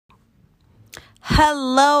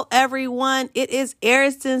Hello, everyone. It is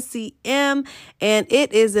Ariston CM, and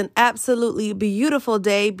it is an absolutely beautiful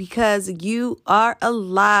day because you are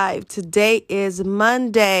alive. Today is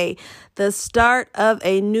Monday, the start of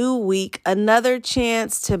a new week, another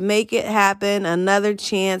chance to make it happen, another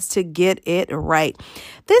chance to get it right.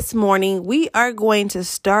 This morning, we are going to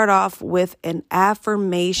start off with an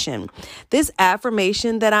affirmation. This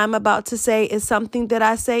affirmation that I'm about to say is something that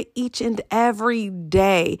I say each and every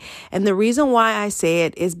day. And the reason why I say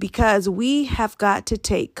it is because we have got to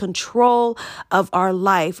take control of our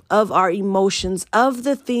life, of our emotions, of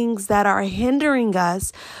the things that are hindering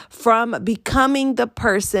us from becoming the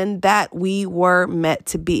person that we were meant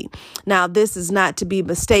to be. Now, this is not to be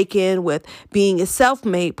mistaken with being a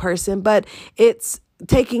self-made person, but it's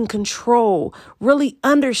taking control, really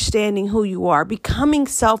understanding who you are, becoming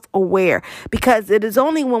self-aware, because it is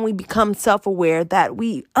only when we become self-aware that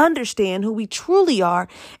we understand who we truly are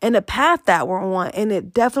and the path that we're on, and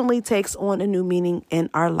it definitely takes on a new meaning in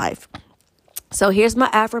our life. So here's my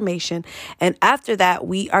affirmation, and after that,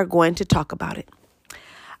 we are going to talk about it.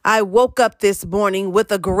 I woke up this morning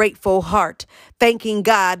with a grateful heart, thanking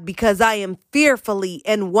God because I am fearfully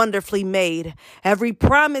and wonderfully made. Every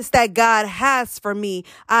promise that God has for me,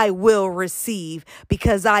 I will receive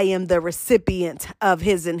because I am the recipient of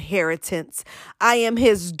his inheritance. I am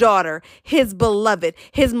his daughter, his beloved,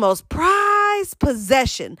 his most prized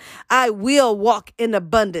possession. I will walk in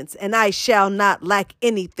abundance and I shall not lack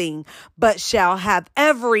anything, but shall have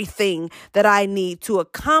everything that I need to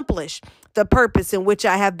accomplish the purpose in which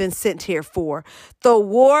I have been sent here for. Though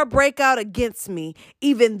war break out against me,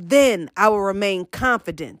 even then I will remain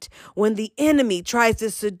confident. When the enemy tries to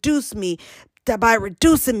seduce me by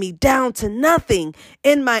reducing me down to nothing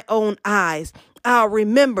in my own eyes, I'll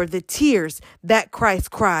remember the tears that Christ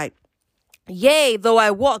cried. Yea, though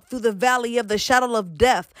I walk through the valley of the shadow of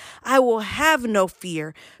death, I will have no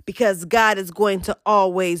fear because God is going to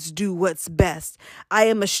always do what's best. I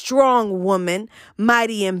am a strong woman,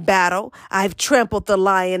 mighty in battle. I've trampled the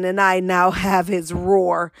lion and I now have his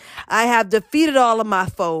roar. I have defeated all of my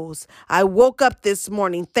foes. I woke up this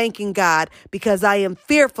morning thanking God because I am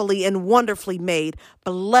fearfully and wonderfully made,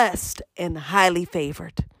 blessed and highly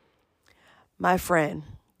favored. My friend,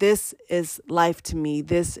 this is life to me.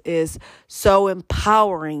 This is so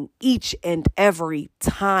empowering each and every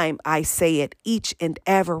time I say it, each and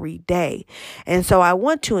every day. And so I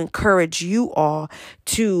want to encourage you all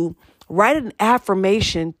to write an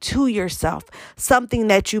affirmation to yourself, something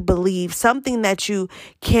that you believe, something that you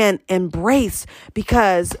can embrace,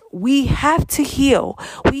 because we have to heal.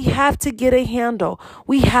 We have to get a handle.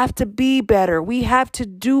 We have to be better. We have to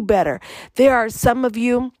do better. There are some of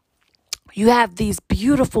you, you have these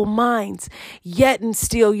beautiful minds, yet and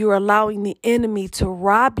still you're allowing the enemy to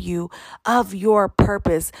rob you of your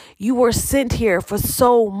purpose. You were sent here for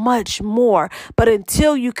so much more, but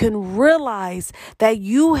until you can realize that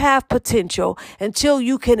you have potential, until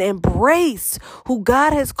you can embrace who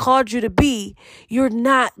God has called you to be, you're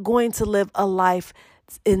not going to live a life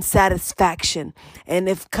in satisfaction. And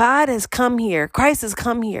if God has come here, Christ has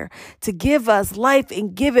come here to give us life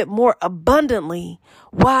and give it more abundantly,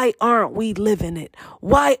 why aren't we living it?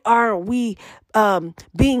 Why aren't we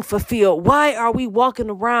being fulfilled? Why are we walking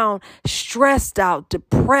around stressed out,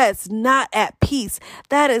 depressed, not at peace?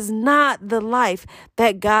 That is not the life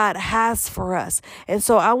that God has for us. And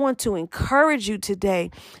so I want to encourage you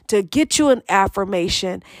today to get you an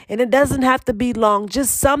affirmation, and it doesn't have to be long,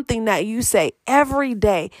 just something that you say every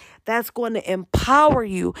day that's going to empower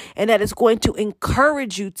you and that is going to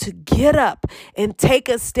encourage you to get up and take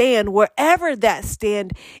a stand wherever that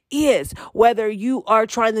stand is, whether you are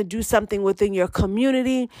trying to do something within your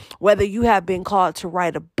community, whether you have been called to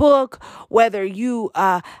write a book, whether you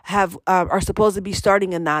are supposed to be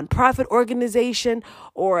starting a nonprofit organization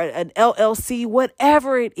or an LLC,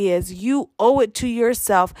 whatever it is, you owe it to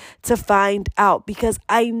yourself to find out, because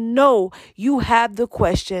I know you have the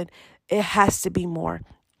question. It has to be more.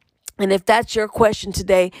 And if that's your question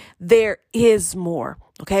today, there is more.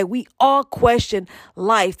 Okay, we all question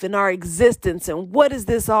life and our existence and what is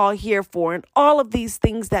this all here for, and all of these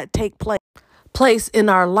things that take place in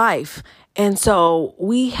our life. And so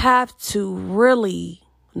we have to really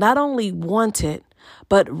not only want it,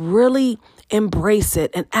 but really embrace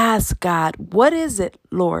it and ask God, what is it,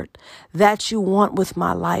 Lord, that you want with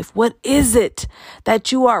my life? What is it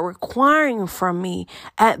that you are requiring from me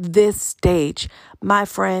at this stage? My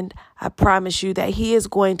friend, I promise you that he is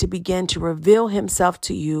going to begin to reveal himself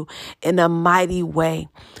to you in a mighty way.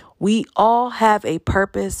 We all have a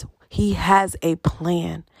purpose. He has a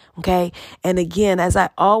plan. Okay. And again, as I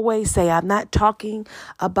always say, I'm not talking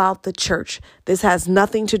about the church. This has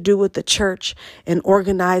nothing to do with the church and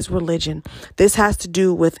organized religion. This has to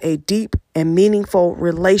do with a deep and meaningful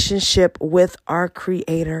relationship with our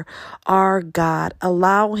Creator, our God.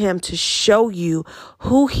 Allow Him to show you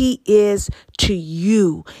who He is to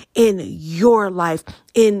you in your life,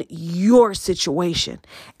 in your situation,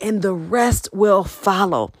 and the rest will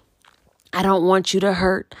follow. I don't want you to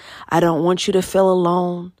hurt. I don't want you to feel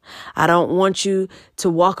alone. I don't want you to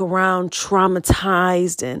walk around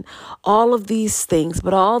traumatized and all of these things.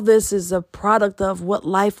 But all this is a product of what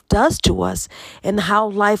life does to us and how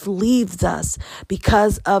life leaves us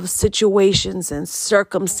because of situations and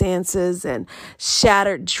circumstances and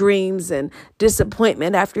shattered dreams and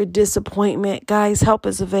disappointment after disappointment. Guys, help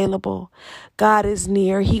is available. God is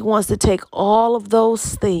near. He wants to take all of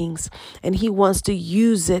those things and He wants to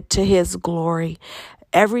use it to His glory.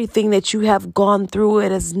 Everything that you have gone through,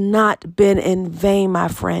 it has not been in vain, my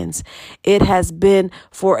friends. It has been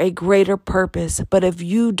for a greater purpose. But if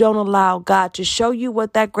you don't allow God to show you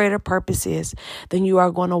what that greater purpose is, then you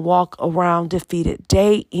are going to walk around defeated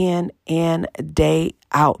day in and day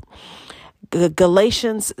out.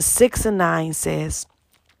 Galatians 6:9 says,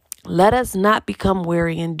 "Let us not become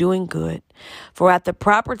weary in doing good, for at the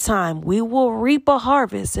proper time we will reap a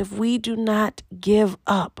harvest if we do not give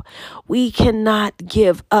up." We cannot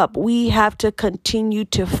give up. We have to continue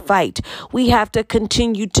to fight. We have to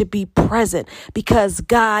continue to be present because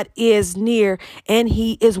God is near and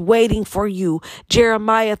He is waiting for you.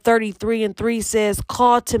 Jeremiah 33:3 says,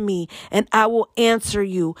 "Call to me and I will answer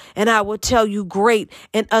you and I will tell you great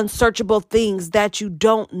and unsearchable things that you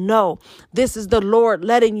don't know." This is the Lord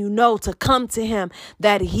letting you know to come to Him,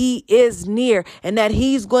 that He is near and that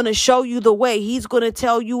He's going to show you the way. He's going to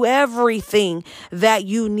tell you everything that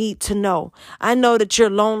you need to know. I know that you're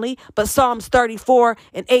lonely, but Psalms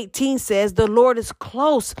 34:18 says, "The Lord is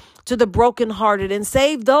close to the brokenhearted and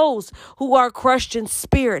save those who are crushed in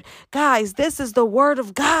spirit." Guys, this is the word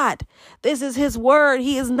of God. This is His word.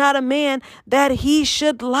 He is not a man that He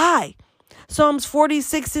should lie. Psalms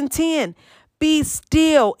 46:10. "Be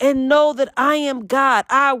still and know that I am God.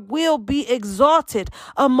 I will be exalted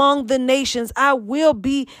among the nations. I will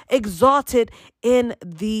be exalted in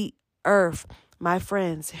the earth." My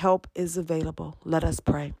friends, help is available. Let us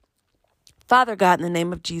pray. Father God, in the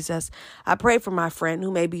name of Jesus, I pray for my friend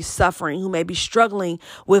who may be suffering, who may be struggling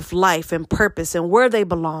with life and purpose and where they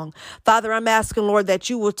belong. Father, I'm asking, Lord, that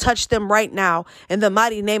you will touch them right now in the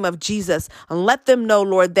mighty name of Jesus and let them know,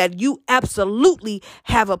 Lord, that you absolutely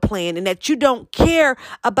have a plan and that you don't care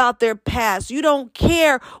about their past. You don't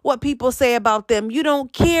care what people say about them. You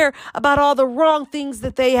don't care about all the wrong things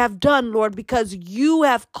that they have done, Lord, because you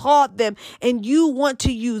have called them and you want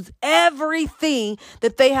to use everything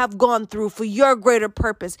that they have gone through for your greater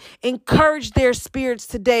purpose. Encourage their spirits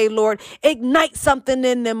today, Lord. Ignite something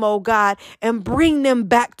in them, oh God, and bring them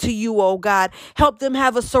back to you, oh God. Help them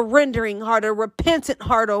have a surrendering heart, a repentant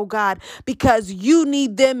heart, oh God, because you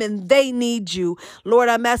need them and they need you. Lord,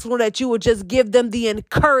 I'm asking, Lord, that you would just give them the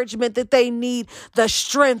encouragement that they need, the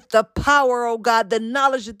strength, the power, oh God, the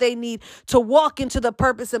knowledge that they need to walk into the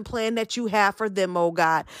purpose and plan that you have for them, oh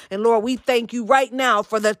God. And Lord, we thank you right now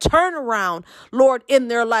for the turnaround, Lord, in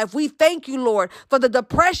their life. We thank you, Lord, for the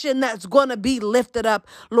depression that's going to be lifted up.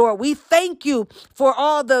 Lord, we thank you for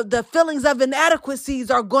all the feelings of inadequacies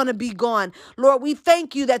are going to be gone. Lord, we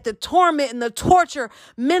thank you that the torment and the torture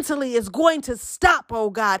mentally is going to stop, oh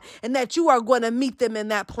God, and that you are going to meet them in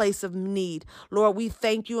that place of need. Lord, we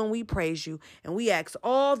thank you and we praise you. And we ask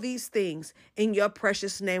all these things in your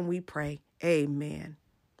precious name we pray. Amen.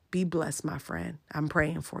 Be blessed, my friend. I'm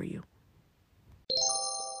praying for you.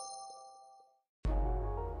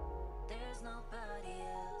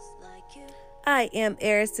 I am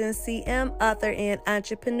Ariston CM, author and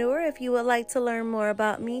entrepreneur. If you would like to learn more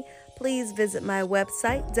about me, please visit my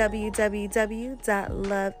website,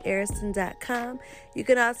 www.loveariston.com. You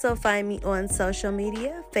can also find me on social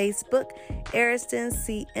media, Facebook, Ariston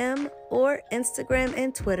CM, or Instagram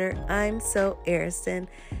and Twitter, I'm So Ariston.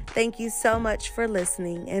 Thank you so much for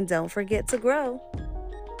listening, and don't forget to grow.